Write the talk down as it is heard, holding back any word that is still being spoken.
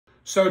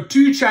So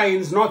 2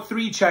 Chains, not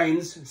 3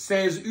 Chains,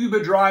 says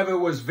Uber driver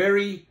was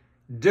very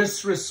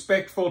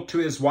disrespectful to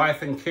his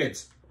wife and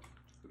kids.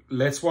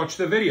 Let's watch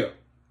the video.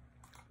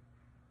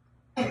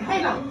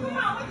 Hang on.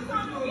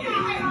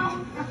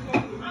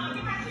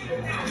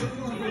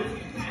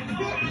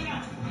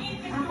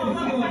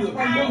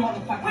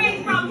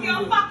 Where's from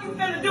you fucking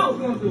finna do?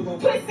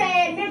 Quit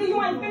saying, nigga,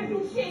 you ain't finna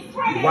do shit.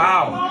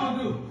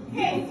 Wow.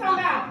 Yeah, he told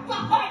out.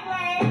 Fuck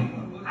that,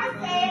 I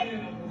said,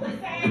 quit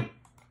saying.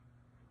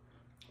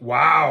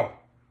 Wow.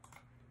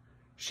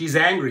 She's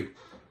angry.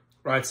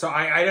 Right, so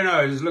I don't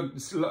know.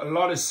 There's a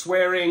lot of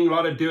swearing, a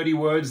lot of dirty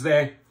words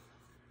there.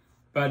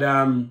 But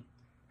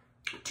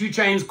 2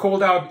 Chains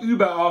called out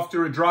Uber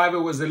after a driver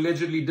was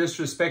allegedly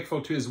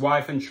disrespectful to his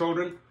wife and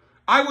children.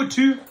 I would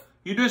too.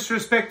 You're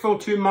disrespectful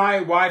to my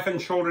wife and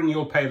children,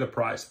 you'll pay the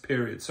price,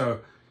 period.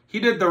 So he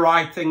did the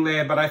right thing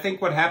there. But I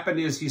think what happened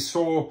is he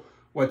saw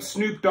what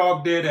Snoop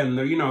Dogg did, and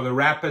the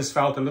rappers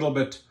felt a little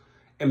bit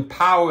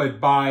empowered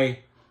by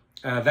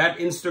that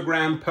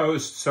Instagram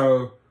post.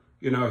 So,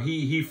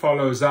 he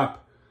follows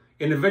up.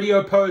 In a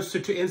video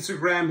posted to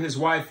Instagram, his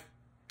wife,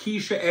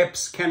 Keisha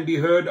Epps, can be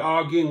heard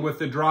arguing with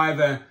the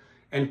driver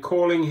and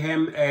calling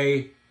him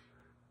a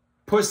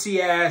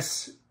pussy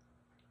ass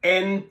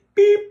and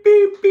beep,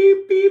 beep,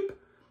 beep, beep,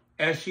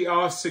 as she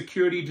asks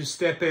security to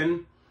step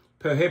in.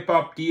 Per Hip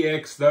Hop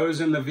DX, those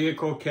in the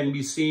vehicle can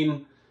be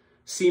seen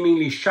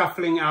seemingly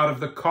shuffling out of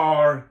the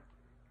car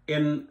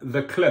in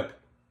the clip.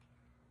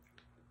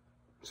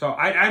 So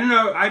I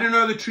don't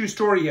know the true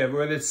story here,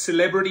 whether it's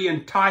celebrity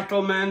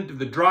entitlement, if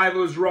the driver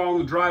was wrong,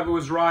 the driver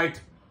was right.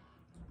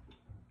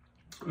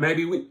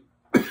 Maybe we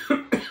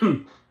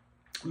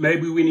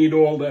maybe we need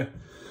all the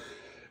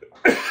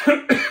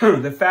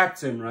the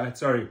facts in, right?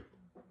 Sorry.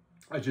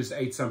 I just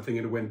ate something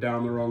and it went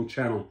down the wrong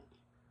channel.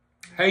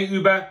 Hey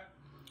Uber,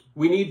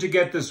 we need to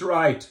get this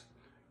right.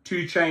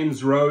 2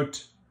 Chains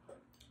wrote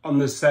on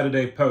the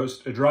Saturday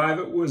Post, a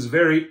driver was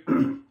very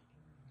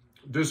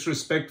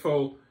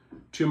disrespectful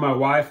to my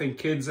wife and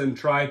kids and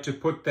tried to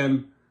put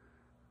them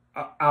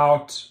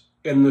out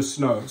in the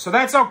snow. So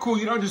that's how cool.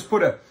 You don't just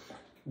put a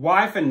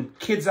wife and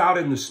kids out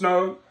in the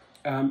snow.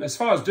 As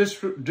far as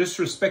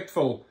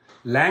disrespectful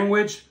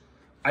language,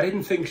 I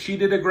didn't think she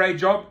did a great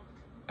job.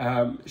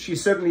 She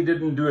certainly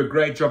didn't do a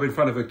great job in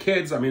front of her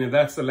kids. I mean, if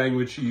that's the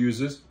language she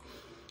uses.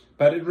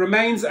 But it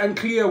remains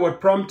unclear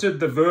what prompted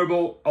the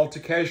verbal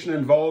altercation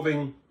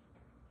involving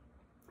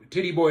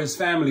Titty Boy's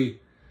family.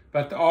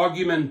 But the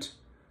argument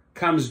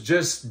comes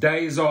just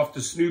days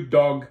after Snoop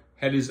Dogg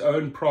had his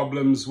own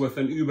problems with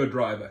an Uber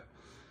driver.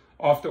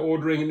 After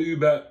ordering an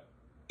Uber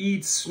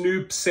Eats,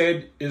 Snoop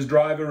said his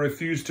driver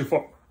refused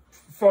to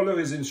follow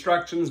his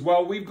instructions.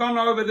 Well, we've gone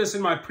over this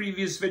in my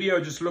previous video.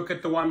 Just look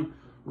at the one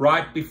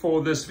right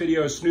before this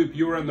video. Snoop,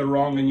 you were in the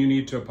wrong and you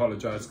need to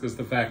apologize because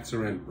the facts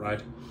are in,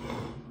 right?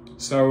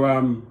 So,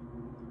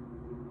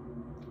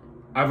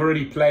 I've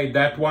already played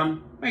that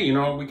one. Hey,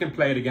 we can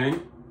play it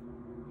again.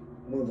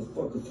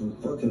 Motherfucker from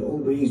fucking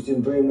Uber Eats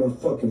didn't bring my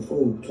fucking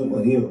food. Talking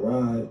about he'll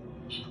ride.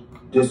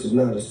 This is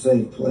not a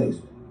safe place.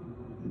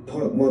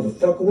 Punk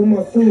motherfucker, where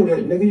my food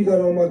at? Nigga, you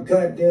got all my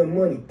goddamn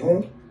money,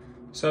 punk.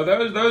 So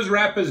those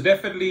rappers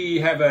definitely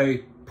have a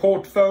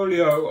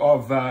portfolio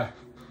of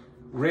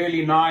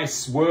really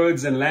nice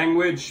words and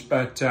language,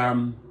 but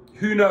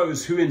who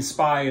knows who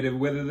inspired it,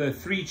 whether the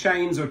 3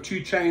 Chains or 2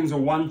 Chains or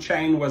 1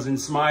 Chain was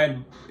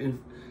inspired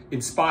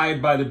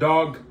by the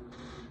dog.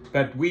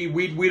 But we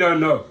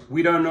don't know.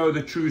 We don't know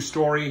the true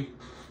story.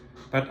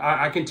 But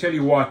I can tell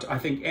you what, I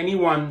think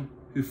anyone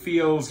who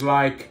feels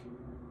like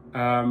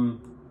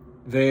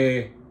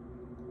their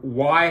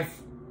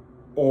wife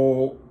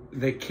or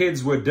their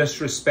kids were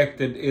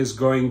disrespected is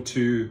going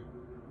to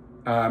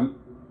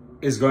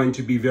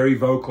be very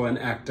vocal and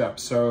act up.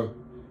 So,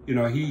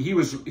 he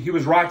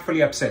was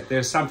rightfully upset.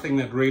 There's something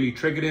that really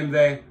triggered him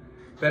there.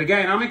 But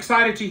again, I'm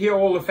excited to hear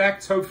all the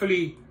facts.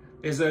 Hopefully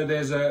there's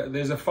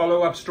a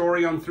follow-up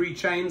story on 3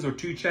 Chains or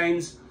 2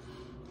 Chains,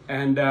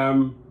 and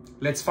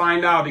let's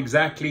find out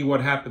exactly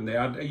what happened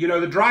there.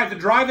 The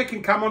driver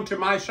can come onto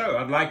my show.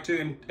 I'd like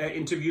to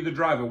interview the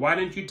driver. Why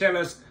don't you tell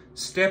us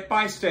step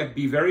by step,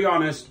 be very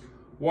honest,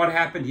 what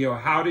happened here?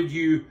 How did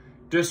you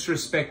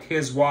disrespect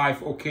his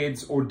wife or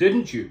kids, or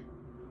didn't you?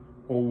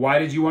 Or why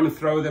did you want to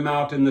throw them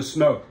out in the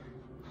snow?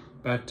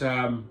 But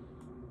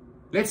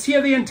let's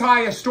hear the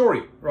entire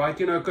story, right?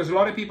 Because a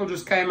lot of people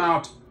just came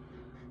out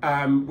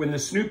when the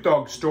Snoop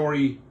Dogg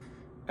story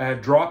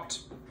dropped,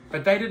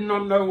 but they did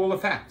not know all the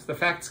facts. The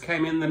facts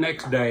came in the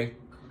next day,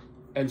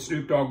 and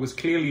Snoop Dogg was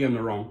clearly in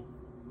the wrong.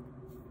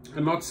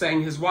 I'm not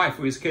saying his wife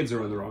or his kids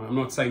are in the wrong. I'm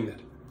not saying that.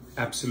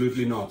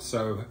 Absolutely not.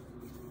 So,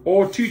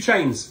 or 2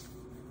 Chains,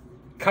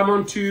 come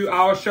on to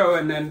our show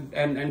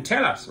and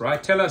tell us,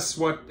 right? Tell us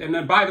what. And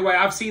then, by the way,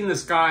 I've seen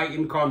this guy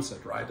in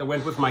concert, right? I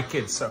went with my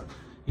kids, so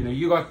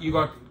you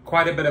got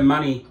quite a bit of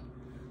money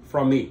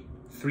from me.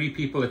 3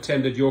 people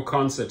attended your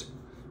concert.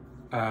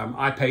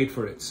 I paid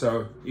for it,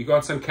 so you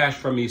got some cash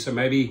from me. So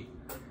maybe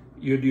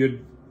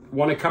you'd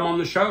want to come on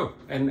the show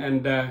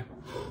and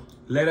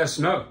let us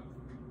know.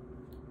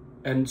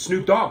 And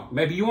Snoop Dogg,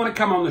 maybe you want to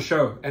come on the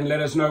show and let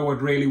us know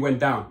what really went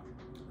down,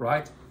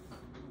 right?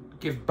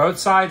 Give both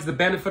sides the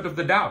benefit of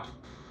the doubt.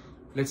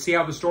 Let's see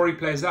how the story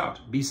plays out.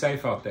 Be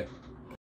safe out there.